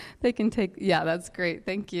They can take, yeah, that's great.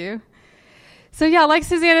 Thank you. So yeah, like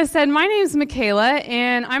Susanna said, my name's Michaela,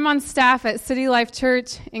 and I'm on staff at City Life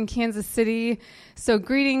Church in Kansas City. So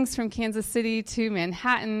greetings from Kansas City to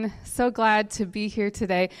Manhattan. So glad to be here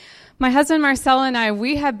today. My husband Marcel and I,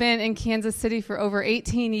 we have been in Kansas City for over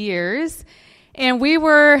 18 years, and we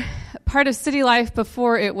were part of City Life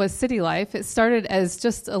before it was City Life. It started as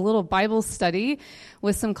just a little Bible study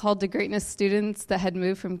with some Called to Greatness students that had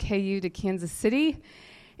moved from KU to Kansas City.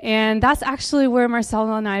 And that's actually where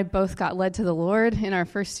Marcelo and I both got led to the Lord in our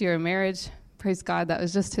first year of marriage. Praise God, that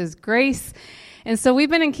was just His grace. And so we've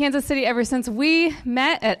been in Kansas City ever since. We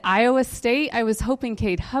met at Iowa State. I was hoping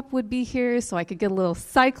Cade Hupp would be here so I could get a little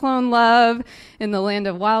Cyclone love in the land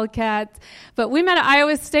of Wildcats. But we met at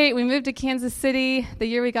Iowa State. We moved to Kansas City the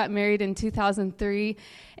year we got married in 2003.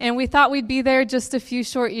 And we thought we'd be there just a few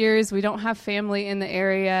short years. We don't have family in the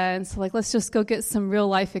area. And so let's just go get some real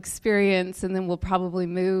life experience and then we'll probably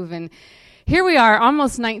move. And here we are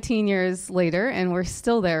almost 19 years later and we're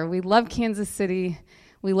still there. We love Kansas City.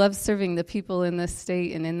 We love serving the people in this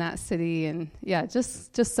state and in that city. And yeah,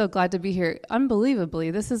 just so glad to be here.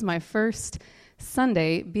 Unbelievably, this is my first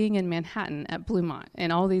Sunday being in Manhattan at Bluemont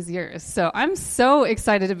in all these years. So I'm so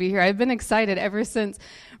excited to be here. I've been excited ever since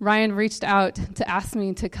Ryan reached out to ask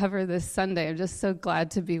me to cover this Sunday. I'm just so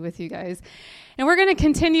glad to be with you guys. And we're going to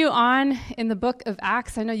continue on in the book of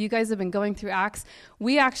Acts. I know you guys have been going through Acts.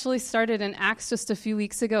 We actually started in Acts just a few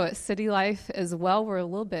weeks ago at City Life as well. We're a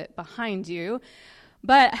little bit behind you.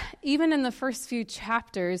 But even in the first few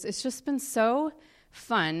chapters, it's just been so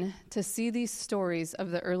fun to see these stories of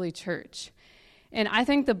the early church. And I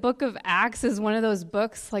think the book of Acts is one of those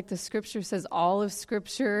books, like the scripture says, all of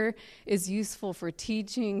scripture is useful for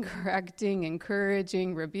teaching, correcting,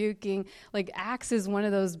 encouraging, rebuking. Like Acts is one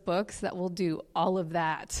of those books that will do all of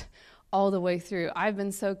that all the way through. I've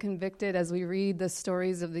been so convicted as we read the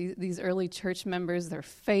stories of these early church members, their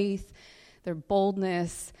faith, their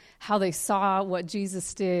boldness, how they saw what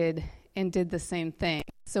Jesus did and did the same thing.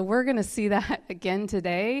 So we're going to see that again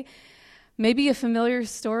today. Maybe a familiar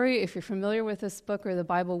story. If you're familiar with this book or the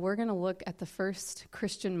Bible, we're going to look at the first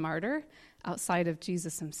Christian martyr outside of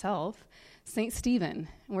Jesus himself, St. Stephen.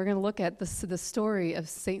 And we're going to look at the story of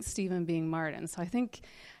St. Stephen being martyred. And so I think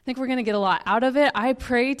we're going to get a lot out of it. I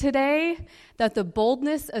pray today that the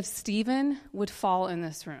boldness of Stephen would fall in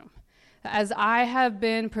this room. As I have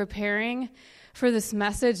been preparing for this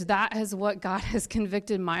message, that is what God has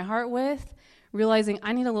convicted my heart with, realizing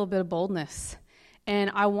I need a little bit of boldness.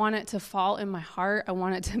 And I want it to fall in my heart. I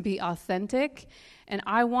want it to be authentic. And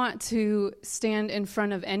I want to stand in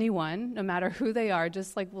front of anyone, no matter who they are,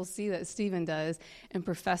 just like we'll see that Stephen does, and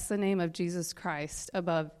profess the name of Jesus Christ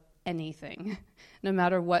above anything, no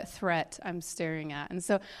matter what threat I'm staring at. And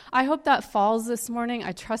so I hope that falls this morning.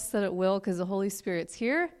 I trust that it will because the Holy Spirit's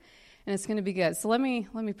here, and it's going to be good. So let me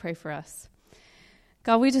pray for us.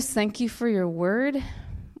 God, we just thank you for your word.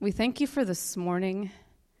 We thank you for this morning.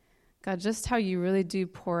 God, just how you really do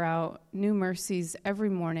pour out new mercies every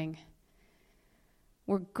morning.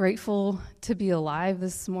 We're grateful to be alive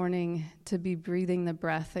this morning, to be breathing the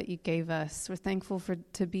breath that you gave us. We're thankful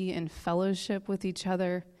to be in fellowship with each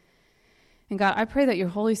other. And God, I pray that your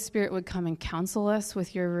Holy Spirit would come and counsel us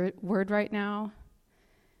with your word right now.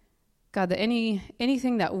 God, that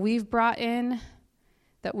anything that we've brought in,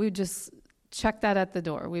 that we would just check that at the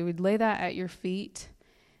door. We would lay that at your feet.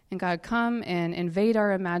 And God, come and invade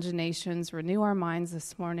our imaginations, renew our minds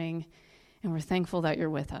this morning, and we're thankful that you're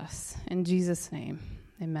with us. In Jesus' name,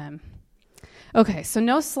 amen. Okay, so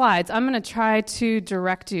no slides. I'm going to try to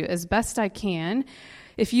direct you as best I can.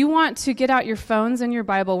 If you want to get out your phones and your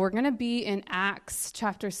Bible, we're going to be in Acts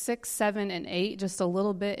chapter 6, 7, and 8, just a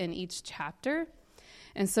little bit in each chapter.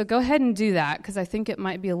 And so go ahead and do that, because I think it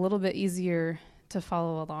might be a little bit easier to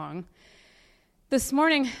follow along. This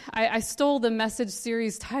morning, I stole the message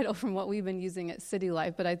series title from what we've been using at City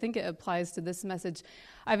Life, but I think it applies to this message.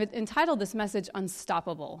 I've entitled this message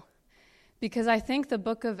Unstoppable, because I think the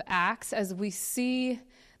book of Acts, as we see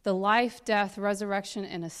the life, death, resurrection,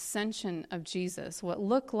 and ascension of Jesus, what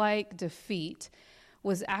looked like defeat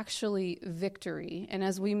was actually victory. And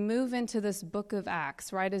as we move into this book of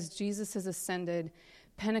Acts, right as Jesus has ascended,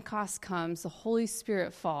 Pentecost comes, the Holy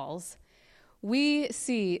Spirit falls, we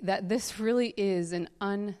see that this really is an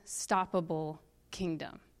unstoppable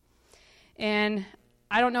kingdom. And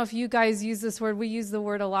I don't know if you guys use this word. We use the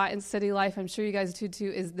word a lot in City Life. I'm sure you guys do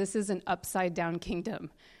too, is this is an upside down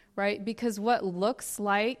kingdom, right? Because what looks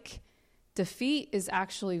like defeat is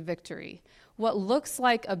actually victory. what looks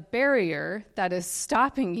like a barrier that is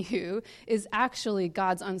stopping you is actually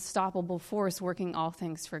God's unstoppable force working all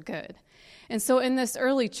things for good. And so in this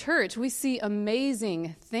early church, we see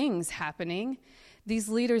amazing things happening. These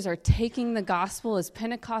leaders are taking the gospel. As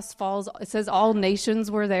Pentecost falls, it says all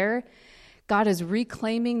nations were there. God is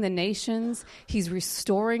reclaiming the nations. He's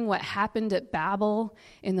restoring what happened at Babel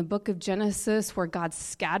in the book of Genesis, where God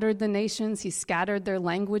scattered the nations. He scattered their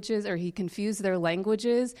languages, or he confused their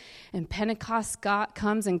languages. And Pentecost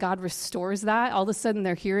comes and God restores that. All of a sudden,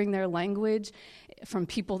 they're hearing their language from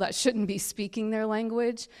people that shouldn't be speaking their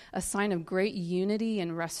language, a sign of great unity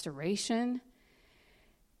and restoration.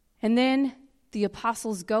 And then the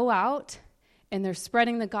apostles go out and they're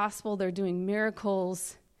spreading the gospel. They're doing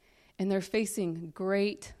miracles. And they're facing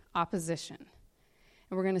great opposition.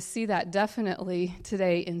 And we're going to see that definitely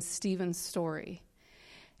today in Stephen's story.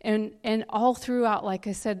 And all throughout, like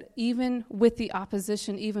I said, even with the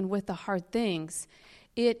opposition, even with the hard things,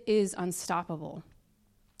 it is unstoppable.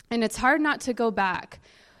 And it's hard not to go back.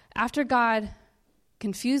 After God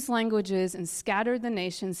confused languages and scattered the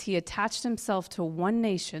nations, he attached himself to one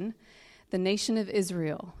nation, the nation of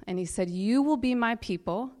Israel. And he said, "You will be my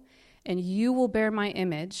people, and you will bear my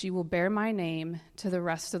image, you will bear my name to the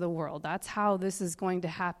rest of the world." That's how this is going to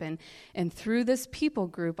happen. And through this people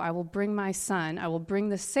group, I will bring my son, I will bring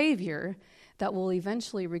the Savior that will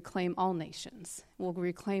eventually reclaim all nations, will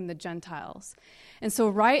reclaim the Gentiles. And so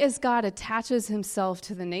right as God attaches himself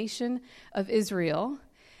to the nation of Israel,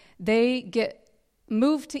 they get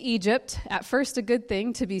moved to Egypt, at first a good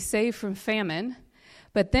thing, to be saved from famine.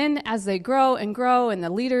 But then as they grow and the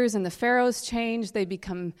leaders and the pharaohs change, they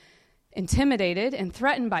become intimidated and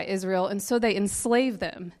threatened by Israel, and so they enslave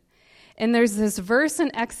them. And there's this verse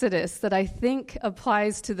in Exodus that I think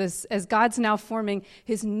applies to this as God's now forming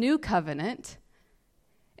his new covenant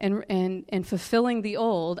and fulfilling the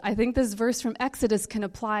old. I think this verse from Exodus can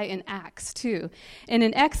apply in Acts too. And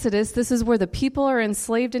in Exodus, this is where the people are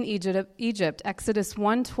enslaved in Egypt, Exodus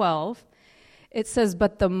 1:12. It says,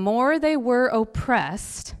 "But the more they were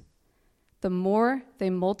oppressed, the more they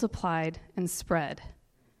multiplied and spread.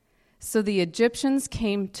 So the Egyptians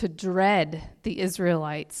came to dread the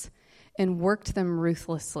Israelites and worked them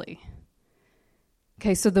ruthlessly."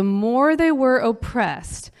 Okay, so the more they were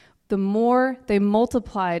oppressed, the more they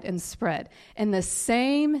multiplied and spread. And the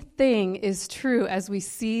same thing is true as we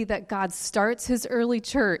see that God starts his early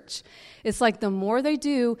church. It's like the more they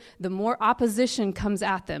do, the more opposition comes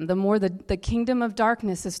at them, the more the kingdom of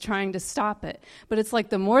darkness is trying to stop it. But it's like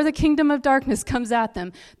the more the kingdom of darkness comes at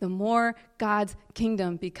them, the more God's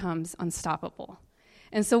kingdom becomes unstoppable.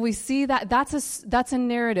 And so we see that that's a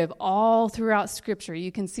narrative all throughout Scripture.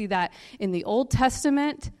 You can see that in the Old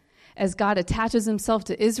Testament as God attaches himself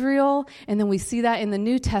to Israel, and then we see that in the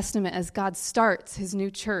New Testament as God starts his new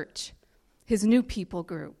church, his new people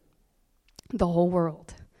group, the whole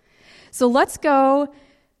world. So let's go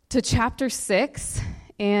to chapter 6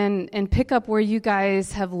 and pick up where you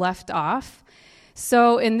guys have left off.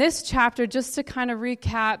 So in this chapter, just to kind of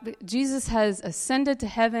recap, Jesus has ascended to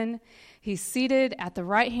heaven. He's seated at the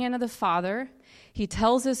right hand of the Father. He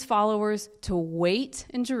tells his followers to wait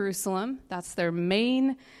in Jerusalem. That's their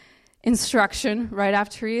main instruction right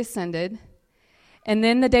after he ascended. And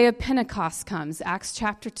then the day of Pentecost comes, Acts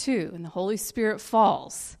chapter 2, and the Holy Spirit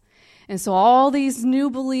falls. And so all these new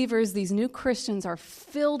believers, these new Christians are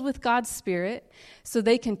filled with God's Spirit so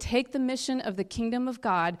they can take the mission of the kingdom of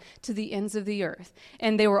God to the ends of the earth.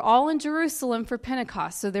 And they were all in Jerusalem for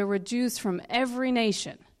Pentecost, so there were Jews from every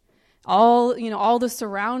nation. All the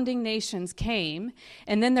surrounding nations came,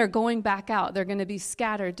 and then they're going back out. They're going to be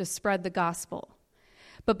scattered to spread the gospel.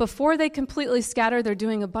 But before they completely scatter, they're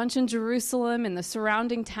doing a bunch in Jerusalem and the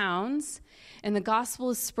surrounding towns, and the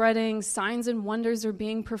gospel is spreading, signs and wonders are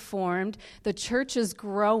being performed, the church is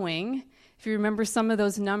growing. If you remember some of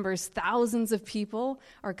those numbers, thousands of people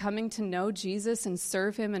are coming to know Jesus and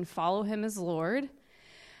serve him and follow him as Lord.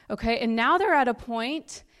 Okay, and now they're at a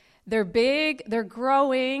point, they're big, they're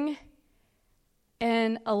growing,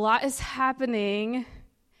 and a lot is happening,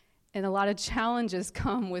 and a lot of challenges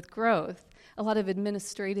come with growth. A lot of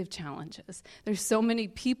administrative challenges. There's so many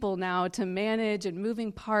people now to manage and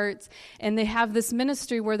moving parts, and they have this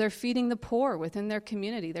ministry where they're feeding the poor within their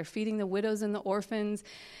community. They're feeding the widows and the orphans,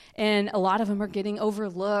 and a lot of them are getting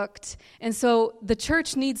overlooked. And so the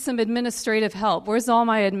church needs some administrative help. Where's all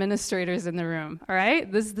my administrators in the room? All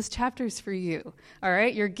right? This chapter is for you. All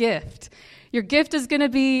right? Your gift. Your gift is going to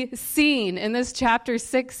be seen in this chapter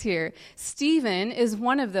 6 here. Stephen is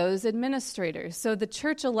one of those administrators. So the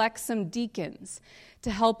church elects some deacons to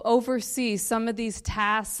help oversee some of these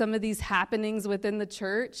tasks, some of these happenings within the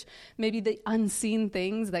church, maybe the unseen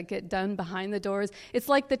things that get done behind the doors. It's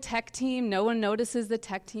like the tech team. No one notices the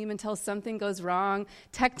tech team until something goes wrong.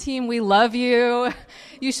 Tech team, we love you.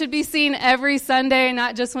 You should be seen every Sunday,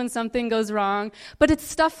 not just when something goes wrong. But it's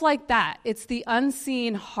stuff like that. It's the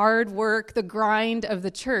unseen hard work, the grind of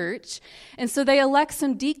the church. And so they elect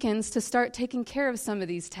some deacons to start taking care of some of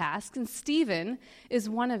these tasks, and Stephen is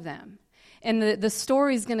one of them. And the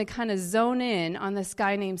story is going to kind of zone in on this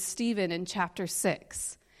guy named Stephen in chapter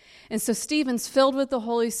 6. And so Stephen's filled with the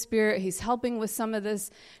Holy Spirit. He's helping with some of this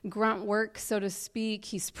grunt work, so to speak.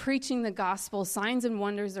 He's preaching the gospel. Signs and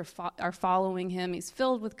wonders are following him. He's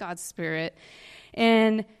filled with God's Spirit.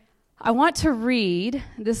 And I want to read,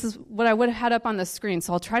 this is what I would have had up on the screen,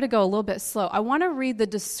 so I'll try to go a little bit slow. I want to read the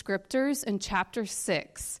descriptors in chapter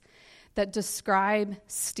 6 that describe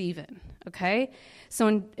Stephen, okay?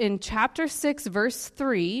 So in chapter 6, verse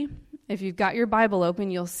 3, if you've got your Bible open,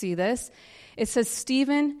 you'll see this. It says,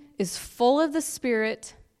 Stephen is full of the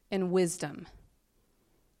Spirit and wisdom.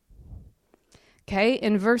 Okay,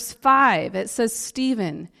 in verse 5, it says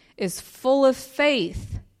Stephen is full of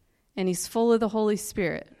faith and he's full of the Holy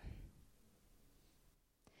Spirit.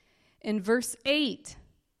 In verse 8,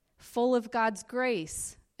 full of God's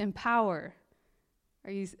grace and power.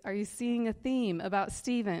 Are you seeing a theme about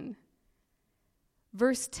Stephen?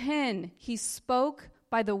 Verse 10, he spoke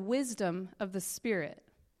by the wisdom of the Spirit.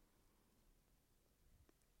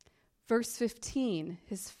 Verse 15,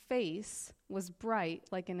 his face was bright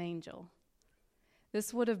like an angel.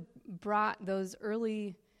 This would have brought those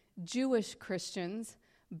early Jewish Christians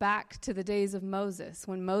back to the days of Moses,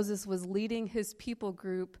 when Moses was leading his people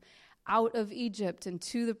group out of Egypt and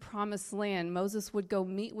to the promised land. Moses would go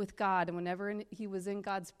meet with God, and whenever he was in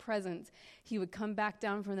God's presence, he would come back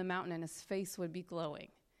down from the mountain and his face would be glowing.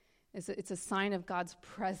 It's a sign of God's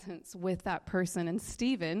presence with that person. And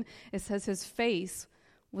Stephen, it says his face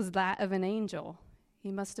was that of an angel. He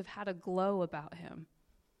must have had a glow about him.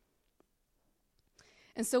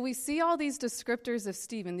 And so we see all these descriptors of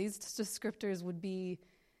Stephen. These descriptors would be,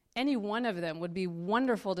 any one of them would be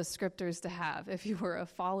wonderful descriptors to have if you were a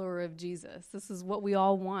follower of Jesus. This is what we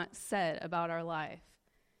all want said about our life.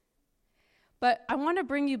 But I want to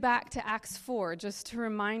bring you back to Acts 4, just to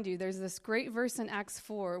remind you, there's this great verse in Acts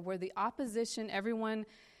 4 where the opposition, everyone,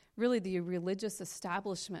 really the religious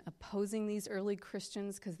establishment opposing these early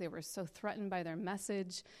Christians because they were so threatened by their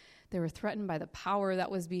message. They were threatened by the power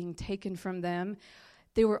that was being taken from them.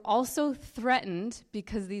 They were also threatened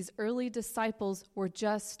because these early disciples were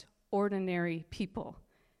just ordinary people.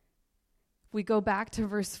 If we go back to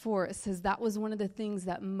verse 4, it says that was one of the things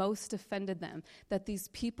that most offended them, that these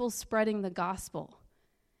people spreading the gospel,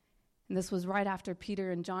 and this was right after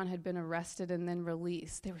Peter and John had been arrested and then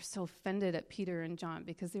released. They were so offended at Peter and John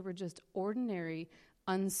because they were just ordinary,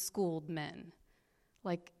 unschooled men.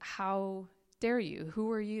 Like, how dare you?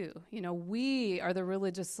 Who are you? You know, we are the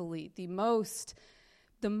religious elite, the most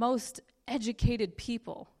educated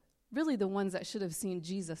people, really the ones that should have seen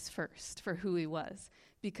Jesus first for who he was,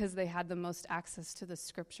 because they had the most access to the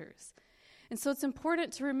scriptures. And so it's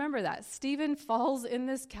important to remember that Stephen falls in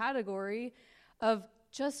this category of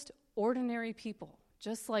just ordinary people,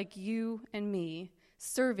 just like you and me,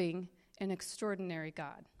 serving an extraordinary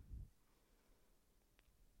God.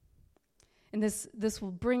 And this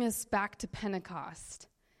will bring us back to Pentecost,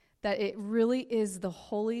 that it really is the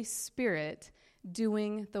Holy Spirit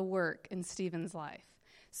doing the work in Stephen's life.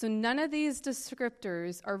 So none of these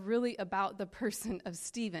descriptors are really about the person of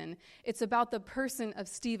Stephen. It's about the person of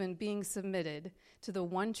Stephen being submitted to the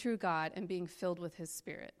one true God and being filled with his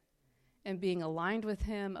Spirit and being aligned with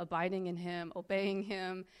him, abiding in him, obeying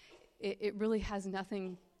him. It really has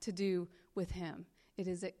nothing to do with him. It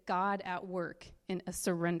is God at work in a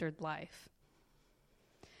surrendered life.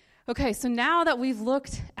 Okay, so now that we've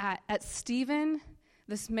looked at Stephen,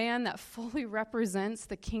 this man that fully represents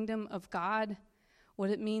the kingdom of God,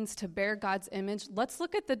 what it means to bear God's image, let's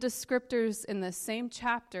look at the descriptors in the same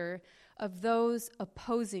chapter of those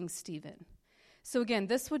opposing Stephen. So again,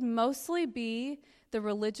 this would mostly be the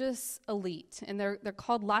religious elite, and they're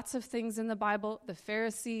called lots of things in the Bible: the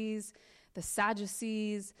Pharisees, the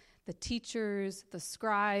Sadducees, the teachers, the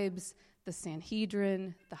scribes, the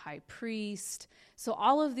Sanhedrin, the high priest. So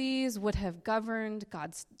all of these would have governed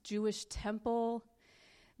God's Jewish temple.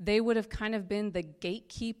 They would have kind of been the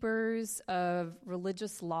gatekeepers of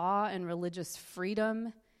religious law and religious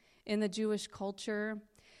freedom in the Jewish culture.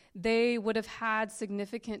 They would have had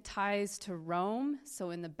significant ties to Rome. So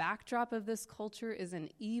in the backdrop of this culture is an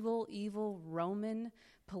evil, evil Roman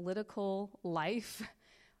political life.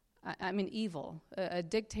 evil, a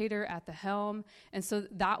dictator at the helm. And so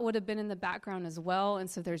that would have been in the background as well. And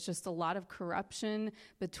so there's just a lot of corruption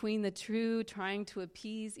between the two, trying to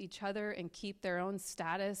appease each other and keep their own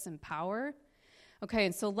status and power. Okay,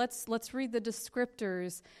 and so let's read the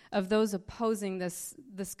descriptors of those opposing this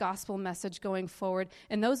gospel message going forward,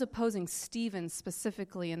 and those opposing Stephen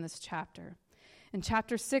specifically in this chapter. In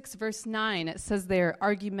chapter 6, verse 9, it says they're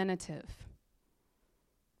argumentative.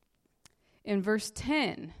 In verse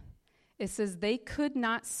 10, it says they could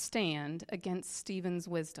not stand against Stephen's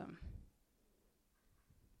wisdom.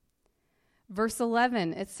 Verse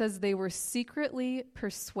 11, it says they were secretly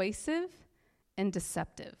persuasive and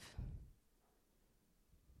deceptive.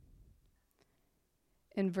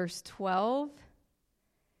 In verse 12, it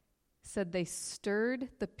said they stirred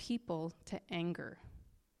the people to anger.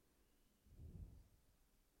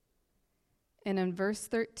 And in verse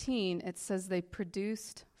 13, it says they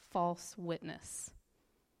produced false witness.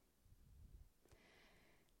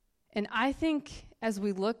 And I think as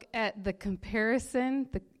we look at the comparison,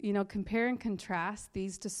 compare and contrast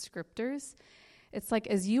these descriptors, it's like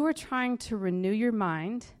as you are trying to renew your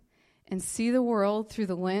mind and see the world through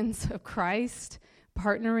the lens of Christ,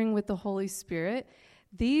 partnering with the Holy Spirit,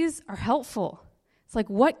 these are helpful. It's like,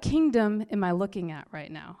 what kingdom am I looking at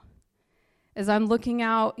right now? As I'm looking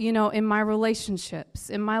out, in my relationships,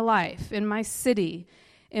 in my life, in my city,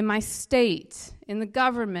 in my state, in the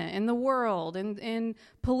government, in the world, in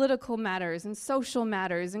political matters, in social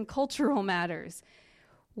matters, in cultural matters.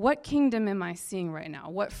 What kingdom am I seeing right now?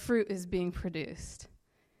 What fruit is being produced?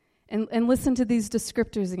 And listen to these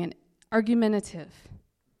descriptors again. Argumentative.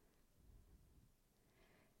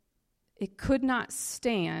 It could not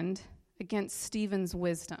stand against Stephen's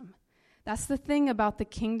wisdom. That's the thing about the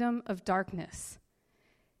kingdom of darkness.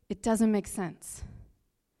 It doesn't make sense.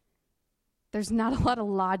 There's not a lot of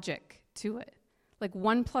logic to it. Like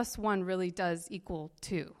 1 + 1 really does equal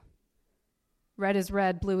 2. Red is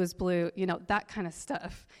red, blue is blue, that kind of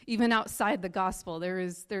stuff. Even outside the gospel, there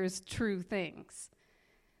is true things.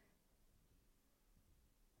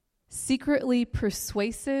 Secretly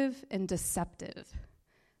persuasive and deceptive.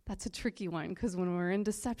 That's a tricky one, because when we're in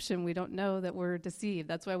deception, we don't know that we're deceived.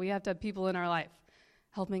 That's why we have to have people in our life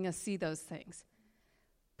helping us see those things.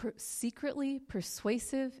 Secretly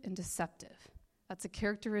persuasive and deceptive. That's a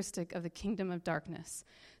characteristic of the kingdom of darkness.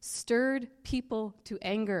 Stirred people to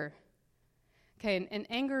anger. Okay, and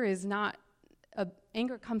anger is not,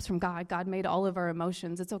 anger comes from God. God made all of our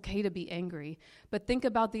emotions. It's okay to be angry. But think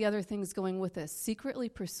about the other things going with this. Secretly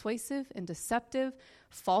persuasive and deceptive,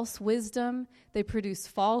 false wisdom. They produce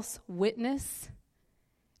false witness,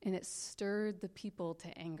 and it stirred the people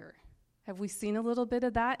to anger. Have we seen a little bit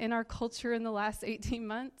of that in our culture in the last 18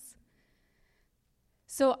 months?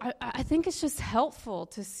 So I think it's just helpful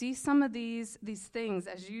to see some of these things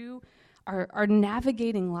as you are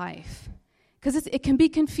navigating life. Because it can be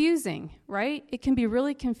confusing, right? It can be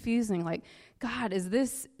really confusing. Like, God, is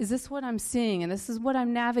this what I'm seeing? And this is what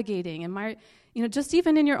I'm navigating. And just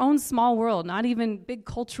even in your own small world, not even big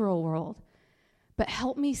cultural world. But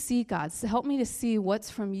help me see, God. So help me to see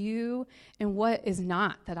what's from you and what is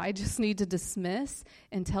not, that I just need to dismiss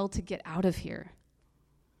and tell to get out of here.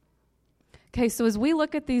 Okay, so as we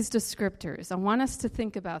look at these descriptors, I want us to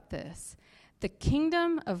think about this. The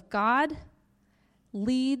kingdom of God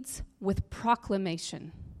leads with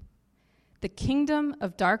proclamation. The kingdom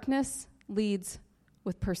of darkness leads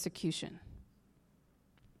with persecution.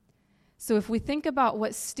 So if we think about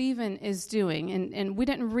what Stephen is doing, and we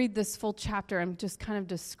didn't read this full chapter, I'm just kind of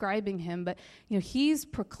describing him, but he's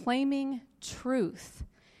proclaiming truth,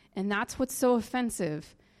 and that's what's so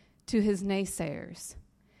offensive to his naysayers.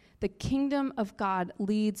 The kingdom of God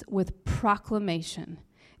leads with proclamation.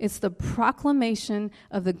 It's the proclamation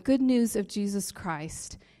of the good news of Jesus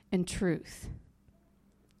Christ and truth.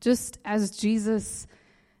 Just as Jesus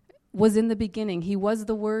was in the beginning, he was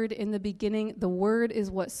the Word in the beginning. The Word is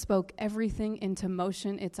what spoke everything into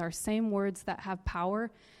motion. It's our same words that have power,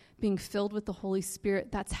 being filled with the Holy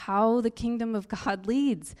Spirit. That's how the kingdom of God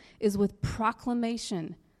leads, is with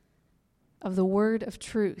proclamation of the word of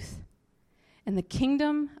truth. And the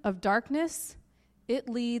kingdom of darkness, it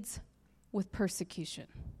leads with persecution.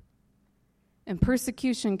 And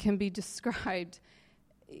persecution can be described,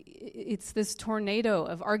 it's this tornado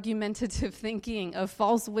of argumentative thinking, of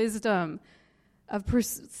false wisdom, of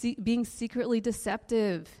being secretly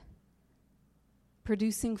deceptive,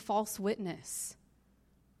 producing false witness,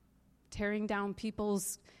 tearing down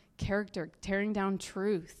people's character, tearing down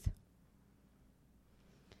truth.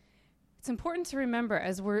 It's important to remember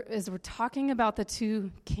as we're talking about the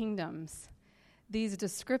two kingdoms, these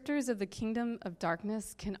descriptors of the kingdom of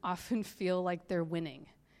darkness can often feel like they're winning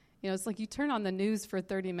It's like you turn on the news for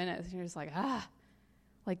 30 minutes and you're just like,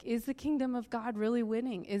 like, is the kingdom of God really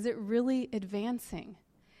winning? Is it really advancing?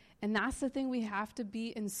 And that's the thing, we have to be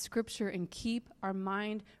in Scripture and keep our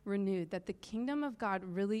mind renewed, that the kingdom of God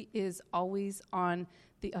really is always on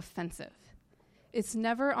the offensive. It's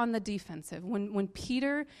never on the defensive. When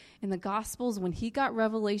Peter in the Gospels, when he got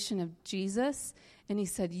revelation of Jesus, and he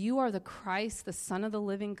said, "You are the Christ, the Son of the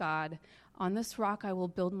living God. On this rock I will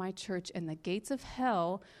build my church, and the gates of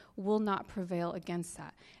hell will not prevail against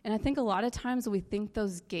that." And I think a lot of times we think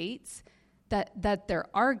those gates, that there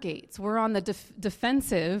are gates. We're on the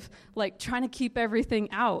defensive, like trying to keep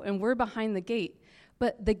everything out, and we're behind the gate.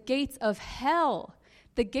 But the gates of hell,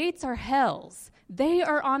 the gates are hell's. They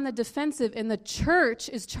are on the defensive, and the church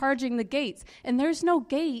is charging the gates. And there's no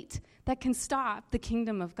gate that can stop the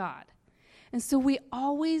kingdom of God. And so we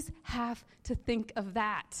always have to think of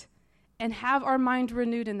that and have our mind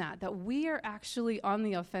renewed in that we are actually on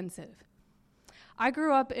the offensive. I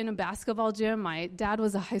grew up in a basketball gym. My dad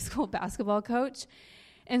was a high school basketball coach.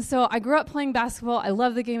 And so I grew up playing basketball. I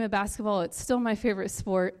love the game of basketball. It's still my favorite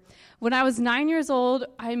sport. When I was 9 years old,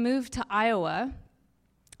 I moved to Iowa.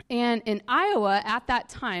 And in Iowa, at that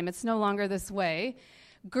time, it's no longer this way,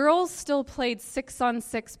 girls still played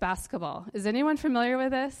 6-on-6 basketball. Is anyone familiar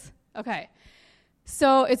with this? Okay.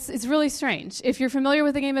 So it's really strange. If you're familiar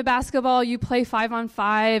with the game of basketball, you play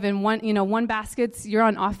 5-on-5, and one basket's you're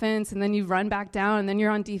on offense, and then you run back down, and then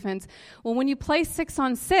you're on defense. Well, when you play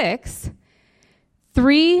 6-on-6,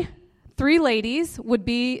 three ladies would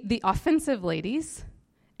be the offensive ladies,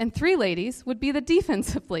 and 3 ladies would be the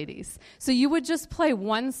defensive ladies. So you would just play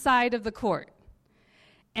one side of the court,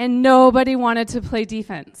 and nobody wanted to play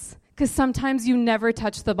defense because sometimes you never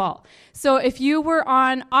touch the ball. So if you were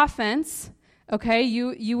on offense, okay,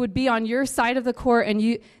 you would be on your side of the court, and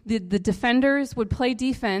the defenders would play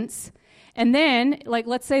defense, and then, like,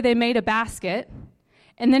 let's say they made a basket,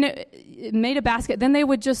 and then it made a basket, then they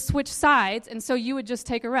would just switch sides, and so you would just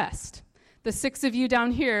take a rest. The 6 of you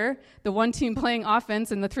down here, the one team playing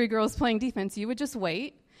offense and the 3 girls playing defense, you would just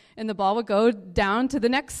wait, and the ball would go down to the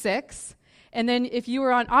next 6, and then if you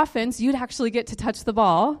were on offense, you'd actually get to touch the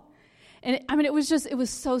ball. And it was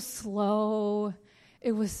so slow.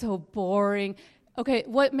 It was so boring. Okay,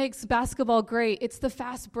 what makes basketball great? It's the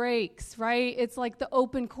fast breaks, right? It's like the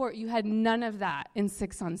open court. You had none of that in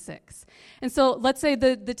 6-on-6. And so let's say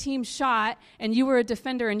the team shot, and you were a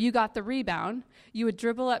defender, and you got the rebound. You would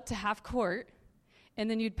dribble up to half court, and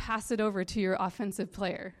then you'd pass it over to your offensive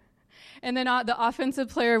player. And then the offensive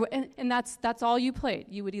player, and that's all you played.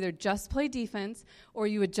 You would either just play defense, or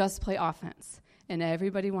you would just play offense. And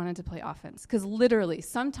everybody wanted to play offense. Because literally,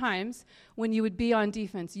 sometimes when you would be on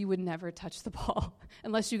defense, you would never touch the ball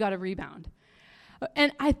unless you got a rebound.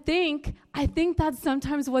 And I think that's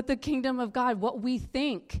sometimes what the kingdom of God, what we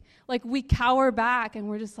think. Like, we cower back, and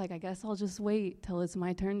we're just like, I guess I'll just wait till it's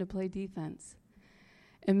my turn to play defense.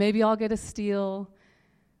 And maybe I'll get a steal.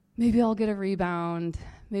 Maybe I'll get a rebound.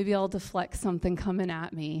 Maybe I'll deflect something coming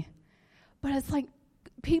at me. But it's like,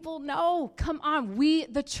 people, no, come on. We,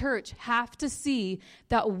 the church, have to see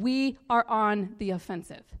that we are on the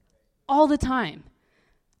offensive all the time.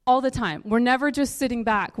 All the time. We're never just sitting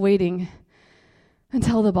back waiting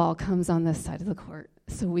until the ball comes on this side of the court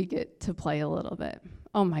so we get to play a little bit.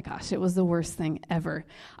 Oh my gosh, it was the worst thing ever.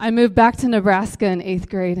 I moved back to Nebraska in 8th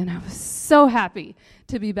grade, and I was so happy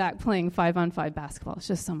to be back playing 5-on-5 basketball. It's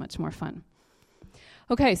just so much more fun.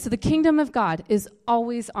 Okay, so the kingdom of God is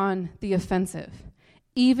always on the offensive.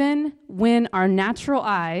 Even when our natural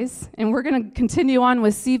eyes, and we're going to continue on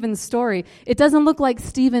with Stephen's story, it doesn't look like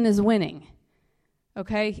Stephen is winning.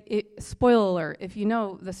 Okay? Spoiler alert, if you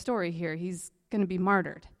know the story here, he's going to be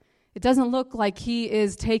martyred. It doesn't look like he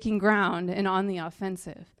is taking ground and on the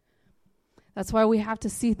offensive. That's why we have to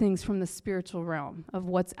see things from the spiritual realm of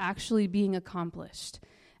what's actually being accomplished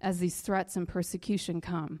as these threats and persecution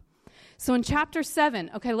come. So in chapter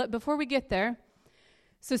 7, okay, before we get there,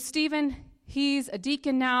 so Stephen, he's a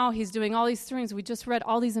deacon now. He's doing all these things. We just read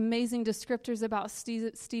all these amazing descriptors about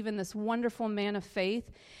Stephen, this wonderful man of faith.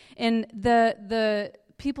 And the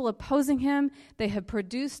people opposing him, they have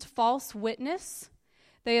produced false witness.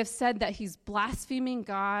 They have said that he's blaspheming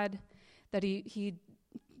God, that he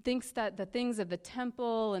thinks that the things of the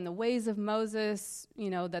temple and the ways of Moses,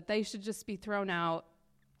 that they should just be thrown out.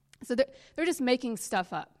 So they're just making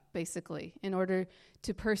stuff up, basically, in order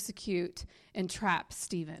to persecute and trap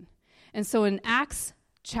Stephen. And so in Acts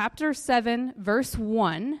chapter 7, verse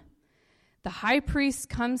 1, the high priest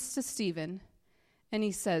comes to Stephen, and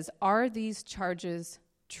he says, "Are these charges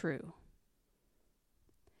true?"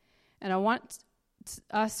 And I want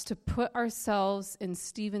us to put ourselves in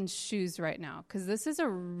Stephen's shoes right now, because this is a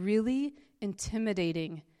really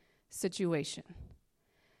intimidating situation.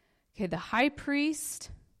 Okay, the high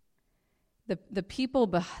priest, the people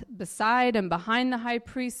beside and behind the high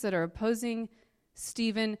priest that are opposing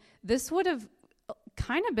Stephen, this would have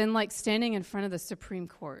kind of been like standing in front of the Supreme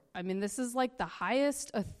Court. I mean, this is like the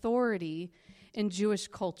highest authority in Jewish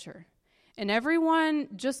culture. And everyone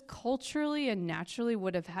just culturally and naturally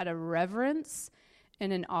would have had a reverence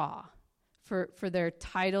and an awe for their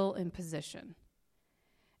title and position.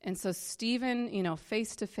 And so Stephen,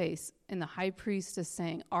 face to face, and the high priest is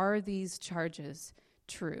saying, are these charges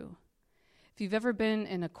true? If you've ever been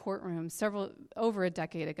in a courtroom, over a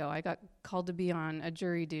decade ago, I got called to be on a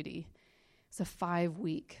jury duty. It's a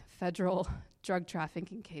 5-week federal drug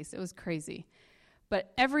trafficking case. It was crazy.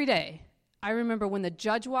 But every day, I remember when the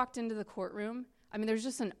judge walked into the courtroom, there's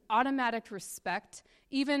just an automatic respect,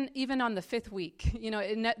 even on the 5th week.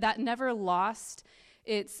 That never lost.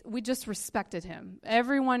 We just respected him.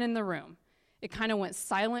 Everyone in the room. It kind of went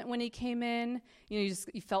silent when he came in. You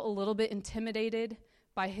felt a little bit intimidated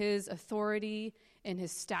by his authority and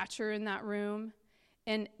his stature in that room.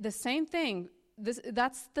 And the same thing,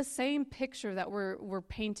 that's the same picture that we're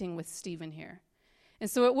painting with Stephen here. And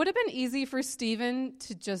so it would have been easy for Stephen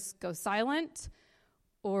to just go silent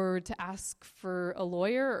or to ask for a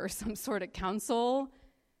lawyer or some sort of counsel,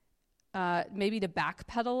 maybe to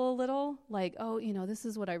backpedal a little, like, this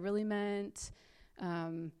is what I really meant.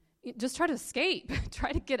 Just try to escape,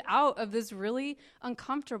 try to get out of this really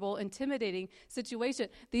uncomfortable, intimidating situation.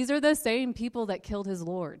 These are the same people that killed his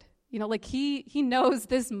Lord. He knows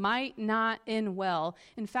this might not end well.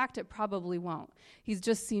 In fact, it probably won't. He's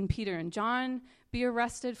just seen Peter and John be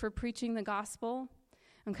arrested for preaching the gospel.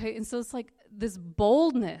 Okay, and so it's like this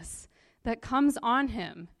boldness that comes on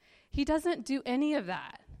him. He doesn't do any of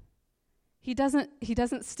that. He doesn't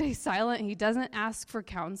stay silent. He doesn't ask for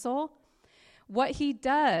counsel. What he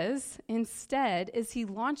does instead is he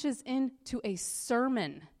launches into a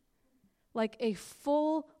sermon, like a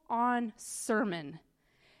full-on sermon.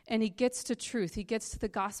 And he gets to truth. He gets to the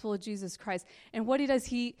gospel of Jesus Christ. And what he does,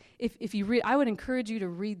 if you read, I would encourage you to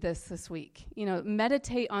read this week.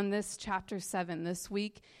 Meditate on this chapter 7 this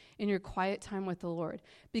week in your quiet time with the Lord,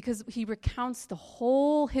 because he recounts the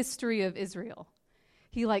whole history of Israel.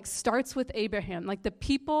 He starts with Abraham, the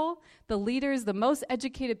people, the leaders, the most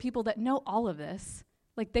educated people that know all of this.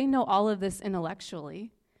 They know all of this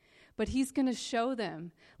intellectually. But he's going to show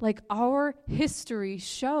them, our history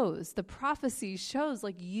shows, the prophecy shows,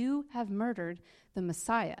 you have murdered the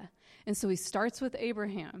Messiah. And so he starts with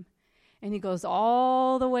Abraham, and he goes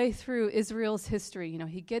all the way through Israel's history.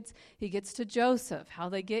 He gets to Joseph, how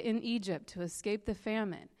they get in Egypt to escape the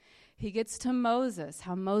famine. He gets to Moses,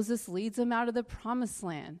 how Moses leads them out of the promised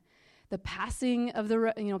land. The passing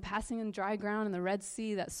in dry ground in the Red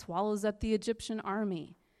Sea that swallows up the Egyptian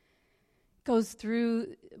army. Goes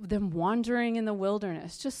through them wandering in the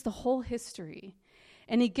wilderness, just the whole history.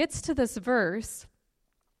 And he gets to this verse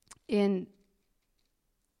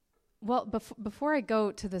before I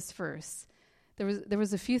go to this verse, there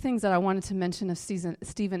was a few things that I wanted to mention of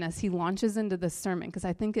Stephen as he launches into this sermon, because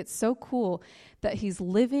I think it's so cool that he's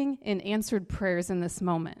living in answered prayers in this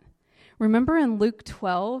moment. Remember in Luke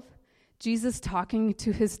 12, Jesus talking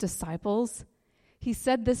to his disciples? He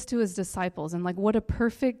said this to his disciples, and what a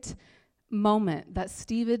perfect moment that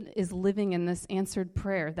Stephen is living in this answered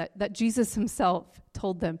prayer that Jesus himself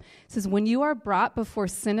told them. He says, when you are brought before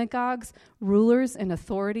synagogues, rulers, and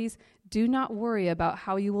authorities, do not worry about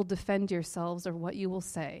how you will defend yourselves or what you will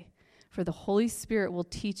say, for the Holy Spirit will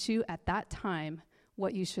teach you at that time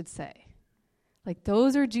what you should say.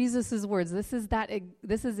 Those are Jesus's words. This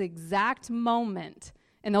is exact moment,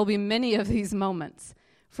 and there'll be many of these moments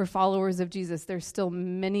for followers of Jesus. There's still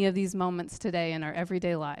many of these moments today in our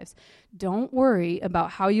everyday lives. Don't worry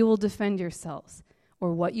about how you will defend yourselves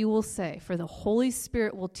or what you will say, for the Holy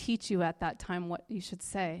Spirit will teach you at that time what you should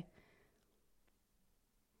say.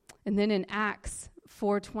 And then in Acts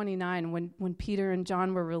 4:29, when Peter and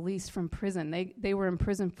John were released from prison, they were in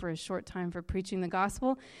prison for a short time for preaching the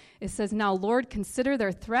gospel. It says, now, Lord, consider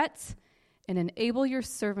their threats and enable your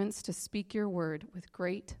servants to speak your word with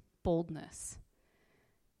great boldness.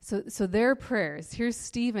 So their prayers, here's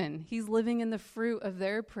Stephen, he's living in the fruit of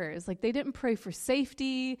their prayers. They didn't pray for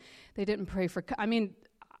safety. They didn't pray for,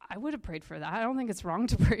 I would have prayed for that. I don't think it's wrong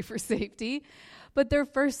to pray for safety. But their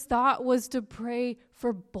first thought was to pray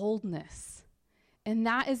for boldness. And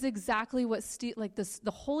that is exactly what,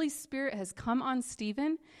 the Holy Spirit has come on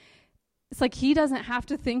Stephen. It's he doesn't have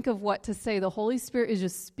to think of what to say. The Holy Spirit is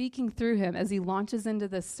just speaking through him as he launches into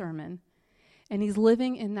this sermon. And he's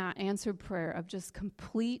living in that answered prayer of just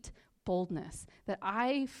complete boldness, that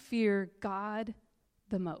I fear God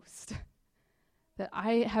the most, that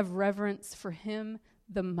I have reverence for him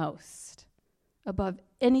the most above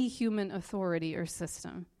any human authority or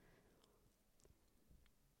system.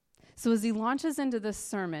 So as he launches into this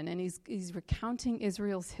sermon and he's recounting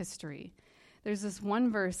Israel's history, there's this one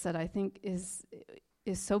verse that I think is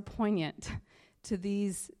so poignant to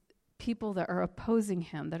these people that are opposing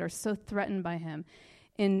him, that are so threatened by him.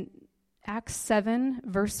 In Acts 7,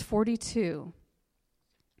 verse 41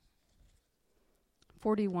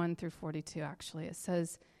 through 42, actually, it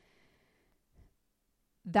says,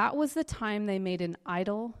 that was the time they made an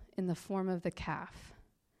idol in the form of the calf.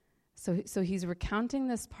 So he's recounting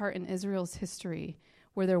this part in Israel's history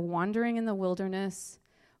where they're wandering in the wilderness.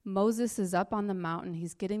 Moses is up on the mountain.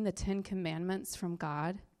 He's getting the 10 Commandments from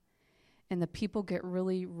God. And the people get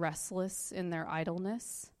really restless in their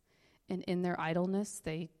idleness. And in their idleness,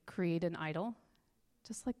 they create an idol,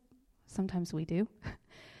 just like sometimes we do.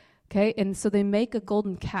 Okay, and so they make a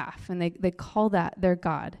golden calf, and they call that their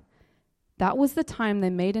God. That was the time they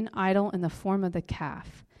made an idol in the form of the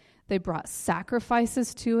calf. They brought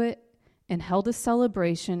sacrifices to it and held a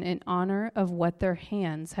celebration in honor of what their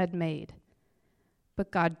hands had made. But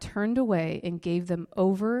God turned away and gave them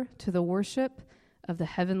over to the worship of the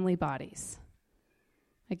heavenly bodies.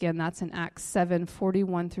 Again, that's in Acts 7,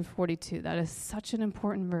 41 through 42. That is such an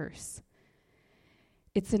important verse.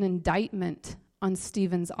 It's an indictment on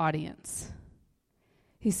Stephen's audience.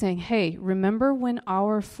 He's saying, hey, remember when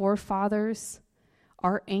our forefathers,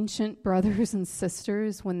 our ancient brothers and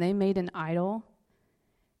sisters, when they made an idol,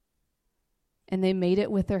 and they made it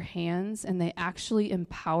with their hands, and they actually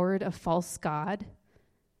empowered a false god?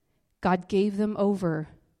 God gave them over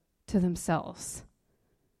to themselves.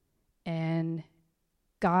 And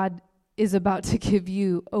God is about to give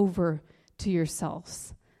you over to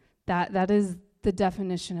yourselves. That is the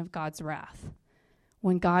definition of God's wrath.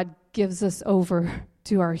 When God gives us over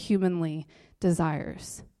to our humanly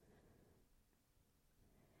desires.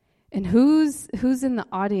 And who's in the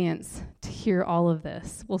audience to hear all of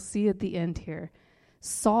this? We'll see at the end here.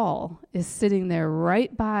 Saul is sitting there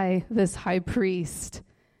right by this high priest,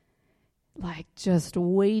 like just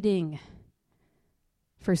waiting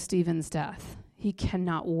for Stephen's death. He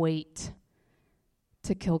cannot wait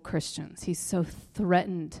to kill Christians. He's so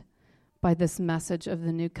threatened by this message of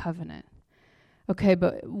the new covenant. Okay,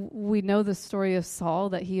 but we know the story of Saul,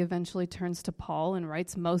 that he eventually turns to Paul and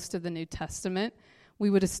writes most of the New Testament. We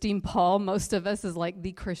would esteem Paul, most of us, as like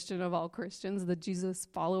the Christian of all Christians, the Jesus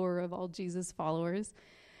follower of all Jesus followers.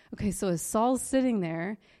 Okay, so as Saul's sitting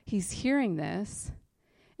there, he's hearing this,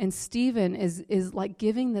 and Stephen is like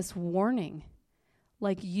giving this warning.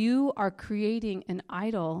 Like, you are creating an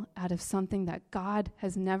idol out of something that God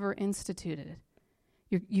has never instituted.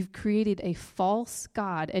 You've created a false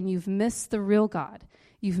God, and you've missed the real God.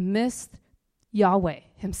 You've missed Yahweh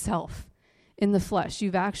himself in the flesh.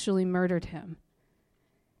 You've actually murdered him.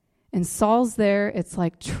 And Saul's there. It's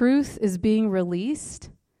like truth is being released.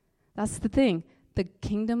 That's the thing. The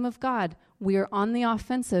kingdom of God, we are on the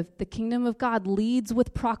offensive. The kingdom of God leads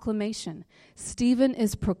with proclamation. Stephen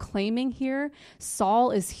is proclaiming here.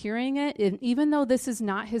 Saul is hearing it. And even though this is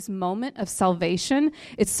not his moment of salvation,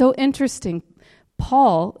 it's so interesting.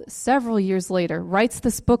 Paul, several years later, writes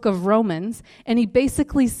this book of Romans, and he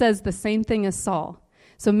basically says the same thing as Saul.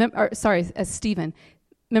 As Stephen.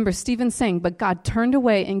 Remember, Stephen's saying, but God turned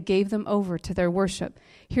away and gave them over to their worship.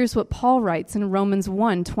 Here's what Paul writes in Romans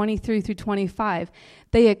 1, 23 through 25.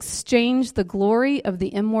 They exchanged the glory of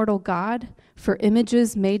the immortal God for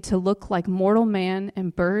images made to look like mortal man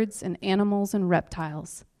and birds and animals and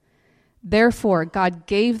reptiles. Therefore, God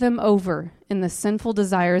gave them over in the sinful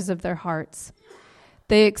desires of their hearts.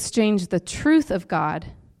 They exchanged the truth of God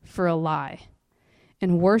for a lie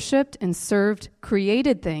and worshiped and served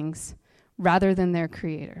created things rather than their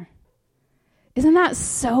creator. Isn't that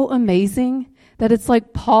so amazing that it's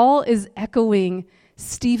like Paul is echoing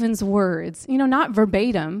Stephen's words, not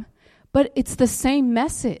verbatim, but it's the same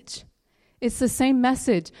message. It's the same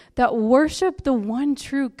message that worship the one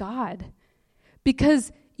true God,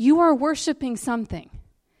 because you are worshiping something,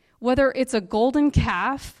 whether it's a golden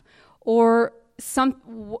calf or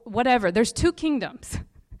whatever. There's two kingdoms.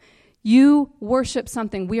 You worship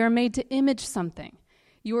something. We are made to image something.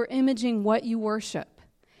 You are imaging what you worship.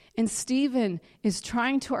 And Stephen is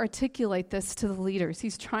trying to articulate this to the leaders.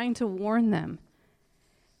 He's trying to warn them.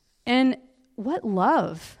 And what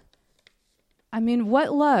love.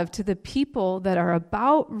 What love to the people that are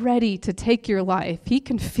about ready to take your life. He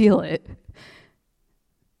can feel it.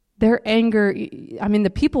 Their anger, I mean,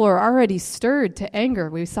 the people are already stirred to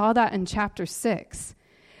anger. We saw that in chapter 6.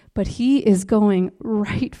 But he is going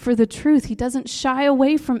right for the truth. He doesn't shy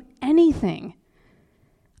away from anything.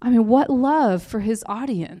 I mean, what love for his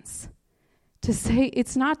audience to say,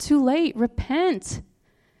 it's not too late, repent.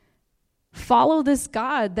 Follow this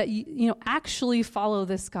God that actually follow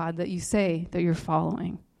this God that you say that you're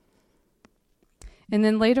following. And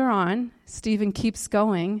then later on, Stephen keeps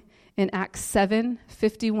going in Acts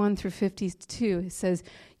 7:51 through 52. He says,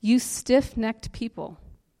 "You stiff-necked people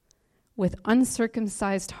with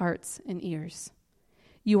uncircumcised hearts and ears.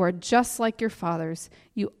 You are just like your fathers.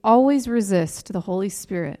 You always resist the Holy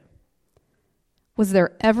Spirit. Was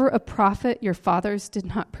there ever a prophet your fathers did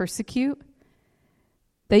not persecute?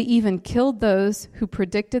 They even killed those who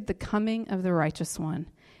predicted the coming of the righteous one,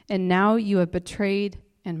 and now you have betrayed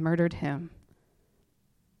and murdered him."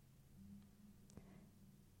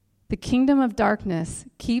 The kingdom of darkness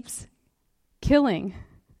keeps killing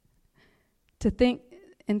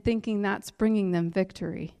thinking that's bringing them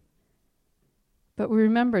victory. But we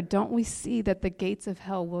remember, don't we see that the gates of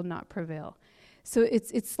hell will not prevail? So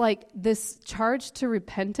it's like this charge to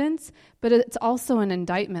repentance, but it's also an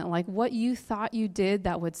indictment. Like what you thought you did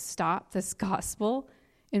that would stop this gospel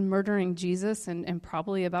in murdering Jesus and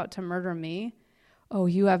probably about to murder me, oh,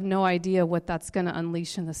 you have no idea what that's going to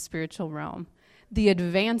unleash in the spiritual realm. The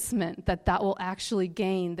advancement that will actually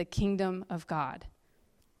gain the kingdom of God.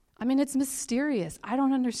 I mean, it's mysterious. I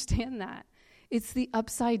don't understand that. It's the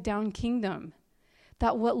upside down kingdom.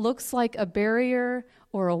 That what looks like a barrier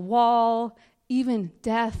or a wall, even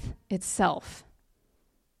death itself,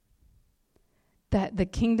 that the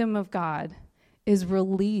kingdom of God is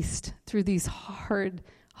released through these hard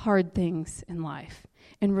things in life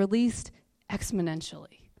and released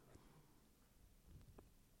exponentially.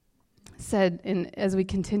 Said, and as we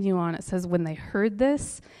continue on, it says, when they heard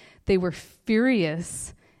this, they were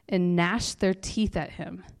furious and gnashed their teeth at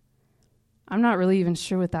him. I'm not really even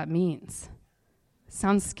sure what that means.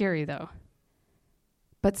 Sounds scary, though.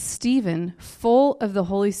 But Stephen, full of the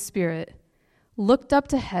Holy Spirit, looked up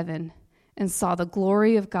to heaven and saw the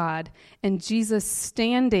glory of God and Jesus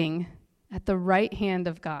standing at the right hand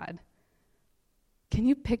of God. Can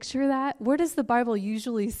you picture that? Where does the Bible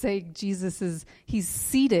usually say he's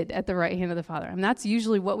seated at the right hand of the Father? And that's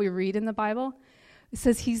usually what we read in the Bible. It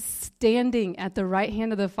says he's standing at the right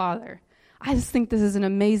hand of the Father. I just think this is an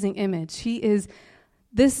amazing image. He is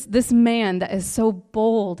this man that is so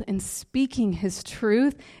bold in speaking his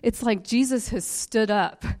truth. It's like Jesus has stood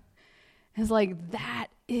up. It's like, that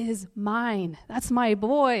is mine. That's my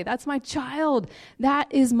boy. That's my child. That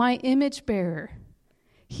is my image bearer.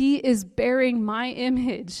 He is bearing my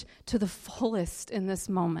image to the fullest in this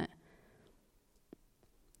moment.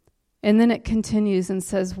 And then it continues and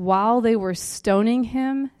says, while they were stoning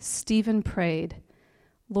him, Stephen prayed,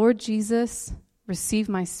 "Lord Jesus, receive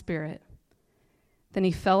my spirit." Then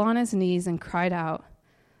he fell on his knees and cried out,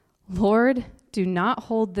 "Lord, do not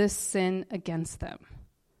hold this sin against them."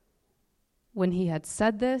 When he had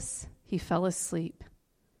said this, he fell asleep.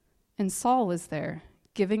 And Saul was there,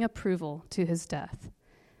 giving approval to his death.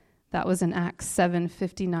 That was in Acts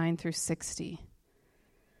 7:59 through 60.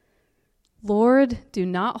 Lord, do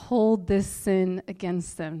not hold this sin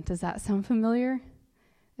against them. Does that sound familiar?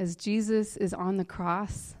 As Jesus is on the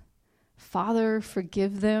cross, Father,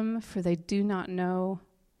 forgive them, for they do not know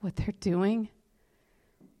what they're doing.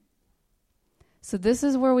 So this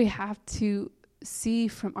is where we have to see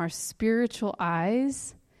from our spiritual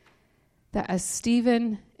eyes that as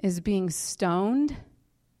Stephen is being stoned,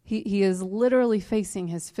 he is literally facing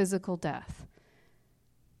his physical death.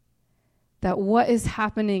 That what is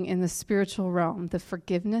happening in the spiritual realm, the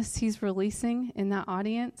forgiveness he's releasing in that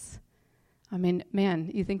audience. I mean,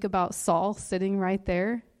 man, you think about Saul sitting right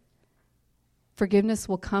there. Forgiveness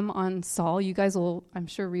will come on Saul. You guys will, I'm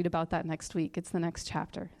sure, read about that next week. It's the next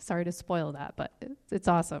chapter. Sorry to spoil that, but it's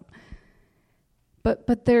awesome.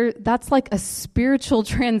 But that's like a spiritual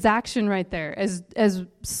transaction right there. As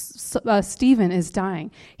Stephen is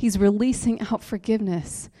dying, he's releasing out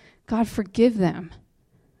forgiveness. God, forgive them.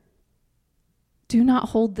 Do not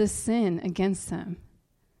hold this sin against them.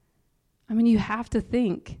 I mean, you have to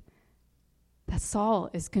think that Saul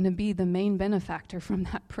is going to be the main benefactor from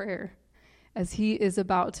that prayer as he is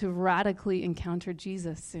about to radically encounter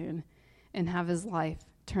Jesus soon and have his life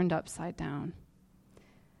turned upside down.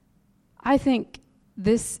 I think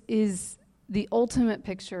this is the ultimate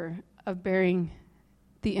picture of bearing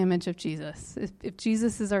the image of Jesus. If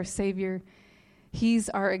Jesus is our Savior, he's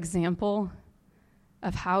our example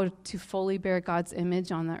of how to fully bear God's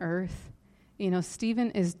image on the earth. You know,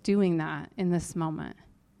 Stephen is doing that in this moment.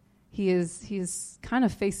 he is kind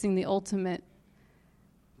of facing the ultimate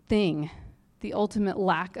thing, the ultimate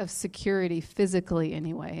lack of security physically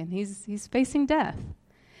anyway, and he's facing death.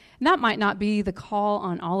 And that might not be the call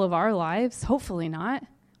on all of our lives, hopefully not.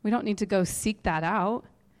 We don't need to go seek that out.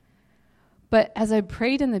 But as I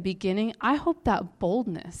prayed in the beginning, I hope that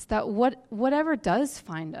boldness, that whatever does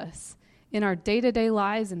find us in our day-to-day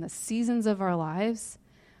lives, in the seasons of our lives,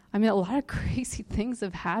 I mean, a lot of crazy things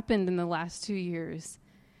have happened in the last 2 years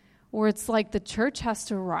where it's like the church has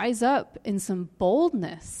to rise up in some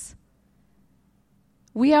boldness.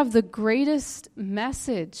 We have the greatest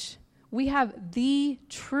message. We have the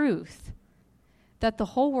truth that the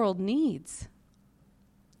whole world needs.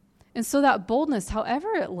 And so that boldness,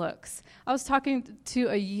 however it looks, I was talking to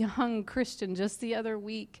a young Christian just the other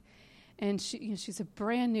week, and she's a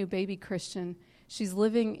brand new baby Christian. She's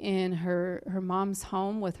living in her mom's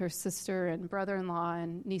home with her sister and brother-in-law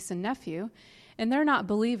and niece and nephew, and they're not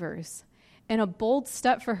believers. And a bold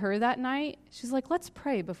step for her that night, she's like, let's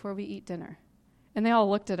pray before we eat dinner. And they all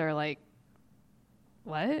looked at her like,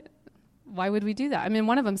 what? Why would we do that? I mean,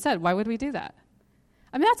 one of them said, why would we do that?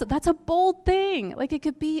 I mean, that's a bold thing. Like, it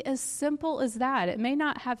could be as simple as that. We may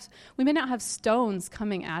not have stones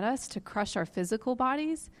coming at us to crush our physical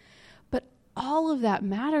bodies, but all of that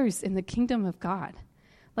matters in the kingdom of God.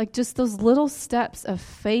 Like, just those little steps of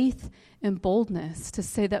faith and boldness to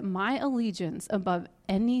say that my allegiance above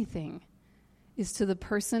anything is to the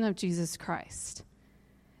person of Jesus Christ.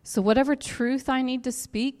 So whatever truth I need to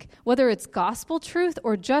speak, whether it's gospel truth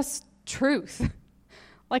or just truth,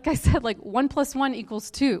 like I said, like 1 + 1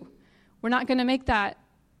 = 2. We're not going to make that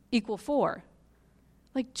equal 4.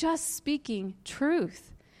 Like, just speaking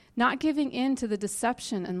truth, not giving in to the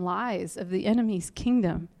deception and lies of the enemy's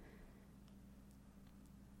kingdom.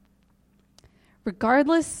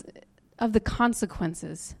 Regardless of the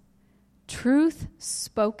consequences, truth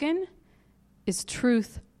spoken is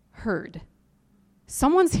truth heard.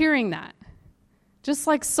 Someone's hearing that. Just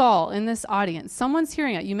like Saul in this audience, someone's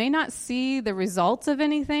hearing it. You may not see the results of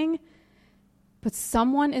anything, but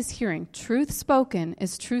someone is hearing. Truth spoken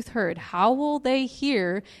is truth heard. How will they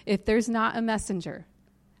hear if there's not a messenger?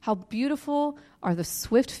 How beautiful are the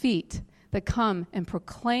swift feet that come and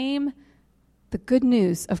proclaim the good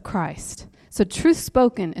news of Christ. So truth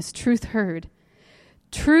spoken is truth heard.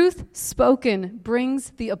 Truth spoken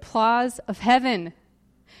brings the applause of heaven.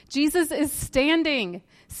 Jesus is standing.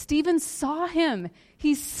 Stephen saw him.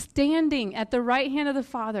 He's standing at the right hand of the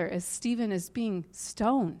Father as Stephen is being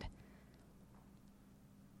stoned.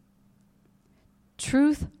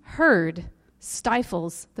 Truth heard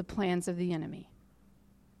stifles the plans of the enemy.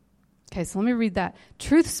 Okay, so let me read that.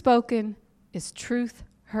 Truth spoken is truth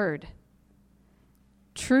heard.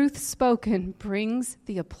 Truth spoken brings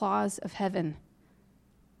the applause of heaven.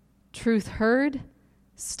 Truth heard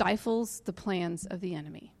stifles the plans of the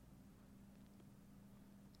enemy.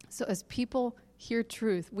 So as people hear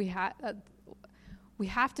truth, we have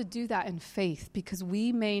to do that in faith, because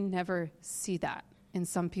we may never see that in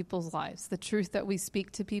some people's lives. The truth that we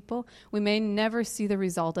speak to people, we may never see the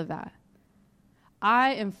result of that.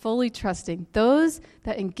 I am fully trusting those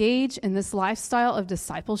that engage in this lifestyle of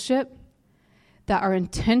discipleship, that are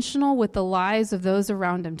intentional with the lives of those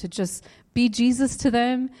around them, to just be Jesus to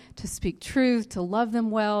them, to speak truth, to love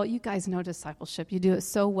them well. You guys know discipleship. You do it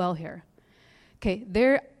so well here. Okay,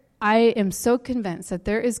 I am so convinced that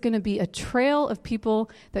there is going to be a trail of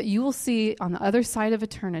people that you will see on the other side of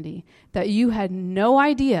eternity that you had no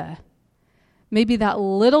idea. Maybe that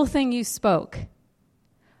little thing you spoke.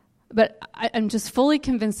 But I'm just fully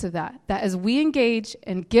convinced of that as we engage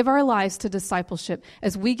and give our lives to discipleship,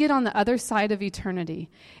 as we get on the other side of eternity,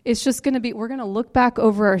 it's just going to be, we're going to look back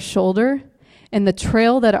over our shoulder and the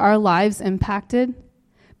trail that our lives impacted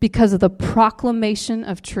because of the proclamation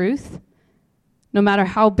of truth. No matter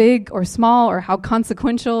how big or small or how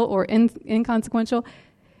consequential or inconsequential,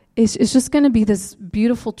 it's just going to be this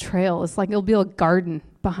beautiful trail. It's like it'll be a garden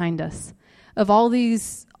behind us of all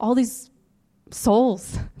these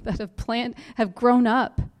souls that have grown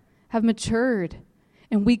up, have matured,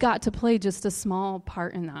 and we got to play just a small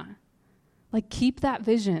part in that. Like, keep that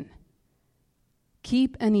vision.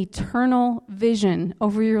 Keep an eternal vision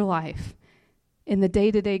over your life in the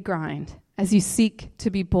day-to-day grind as you seek to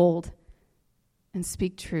be bold and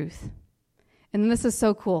speak truth. And this is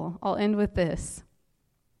so cool. I'll end with this.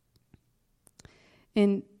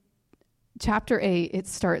 In chapter 8, it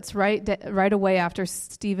starts right away after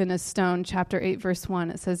Stephen is stoned. Chapter 8, verse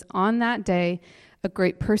 1, it says, "On that day, a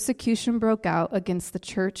great persecution broke out against the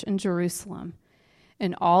church in Jerusalem,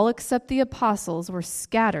 and all except the apostles were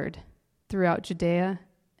scattered throughout Judea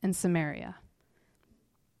and Samaria."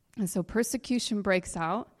 And so persecution breaks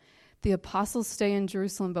out. The apostles stay in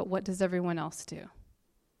Jerusalem, but what does everyone else do?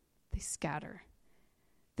 They scatter.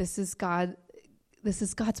 This is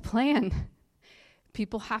God's plan.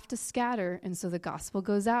 People have to scatter, and so the gospel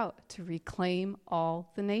goes out to reclaim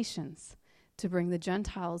all the nations, to bring the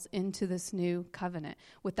Gentiles into this new covenant.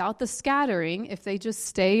 Without the scattering, if they just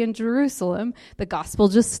stay in Jerusalem, the gospel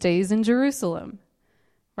just stays in Jerusalem,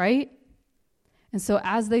 right? And so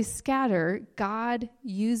as they scatter, God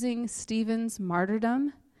using Stephen's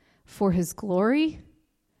martyrdom for his glory,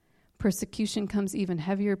 persecution comes even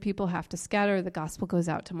heavier. People have to scatter. The gospel goes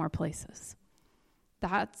out to more places.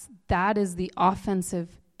 That is the offensive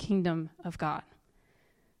kingdom of God,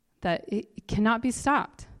 that it cannot be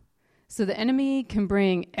stopped. So the enemy can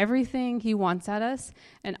bring everything he wants at us.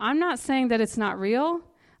 And I'm not saying that it's not real.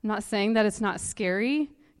 I'm not saying that it's not scary.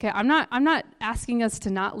 Okay, I'm not asking us to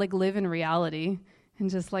not live in reality and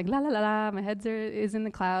just la la la la, my head is in the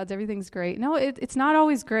clouds, everything's great. No, it's not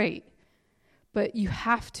always great. But you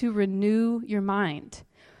have to renew your mind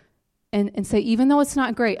and say, even though it's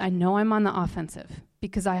not great, I know I'm on the offensive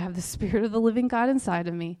because I have the Spirit of the living God inside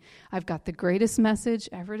of me. I've got the greatest message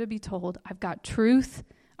ever to be told. I've got truth.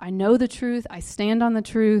 I know the truth. I stand on the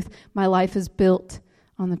truth. My life is built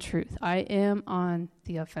on the truth. I am on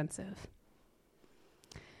the offensive.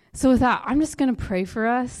 So with that, I'm just going to pray for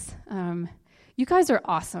us. You guys are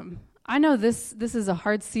awesome. I know this is a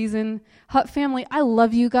hard season. Hut family, I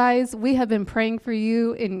love you guys. We have been praying for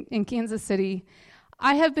you in Kansas City.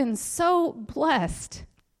 I have been so blessed.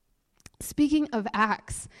 Speaking of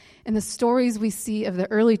Acts and the stories we see of the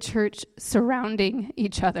early church surrounding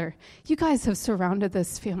each other, you guys have surrounded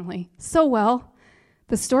this family so well.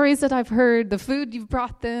 The stories that I've heard, the food you've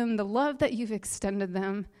brought them, the love that you've extended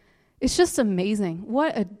them, it's just amazing.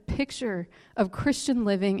 What a picture of Christian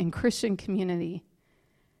living and Christian community.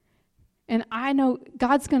 And I know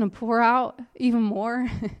God's going to pour out even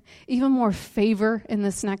more favor in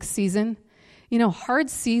this next season. You know, hard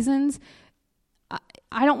seasons,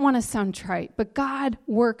 I don't want to sound trite, but God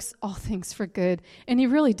works all things for good, and he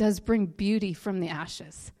really does bring beauty from the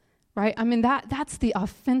ashes, right? I mean, that's the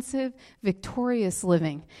offensive, victorious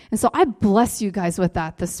living. And so I bless you guys with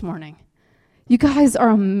that this morning. You guys are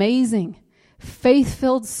amazing,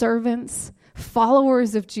 faith-filled servants,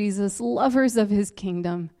 followers of Jesus, lovers of his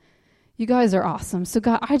kingdom. You guys are awesome. So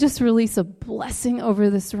God, I just release a blessing over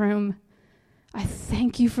this room. I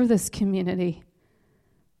thank you for this community.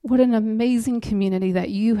 What an amazing community that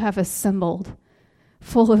you have assembled,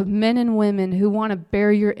 full of men and women who want to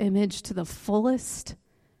bear your image to the fullest.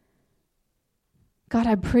 God,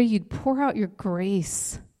 I pray you'd pour out your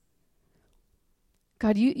grace.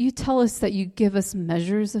 God, you tell us that you give us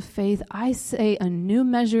measures of faith. I say a new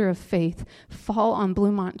measure of faith fall on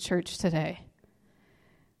Bluemont Church today.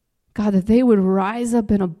 God, that they would rise up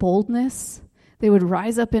in a boldness, they would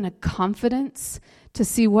rise up in a confidence to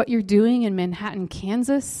see what you're doing in Manhattan,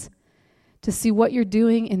 Kansas, to see what you're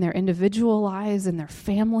doing in their individual lives and their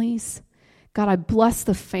families. God, I bless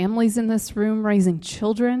the families in this room raising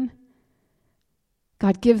children.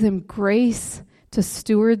 God, give them grace to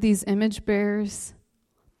steward these image bearers.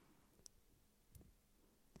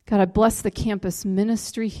 God, I bless the campus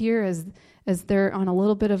ministry here as they're on a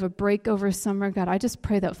little bit of a break over summer. God, I just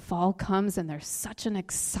pray that fall comes and there's such an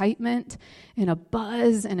excitement and a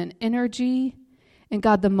buzz and an energy. And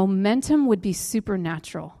God, the momentum would be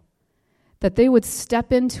supernatural. That they would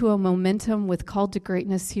step into a momentum with Called to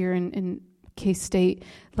Greatness here in K-State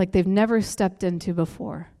like they've never stepped into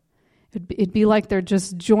before. It'd be like they're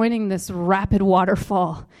just joining this rapid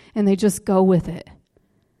waterfall and they just go with it.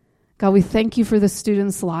 God, we thank you for the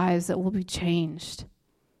students' lives that will be changed.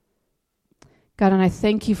 God, and I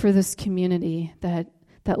thank you for this community that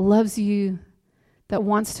loves you, that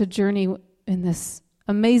wants to journey in this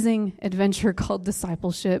amazing adventure called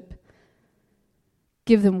discipleship.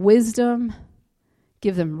 Give them wisdom,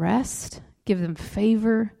 give them rest, give them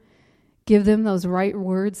favor, give them those right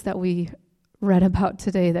words that we read about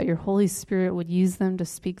today, that your Holy Spirit would use them to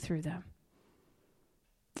speak through them.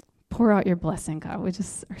 Pour out your blessing, God. We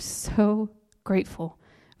just are so grateful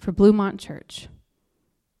for Bluemont Church.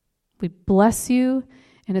 We bless you,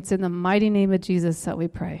 and it's in the mighty name of Jesus that we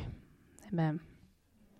pray. Amen.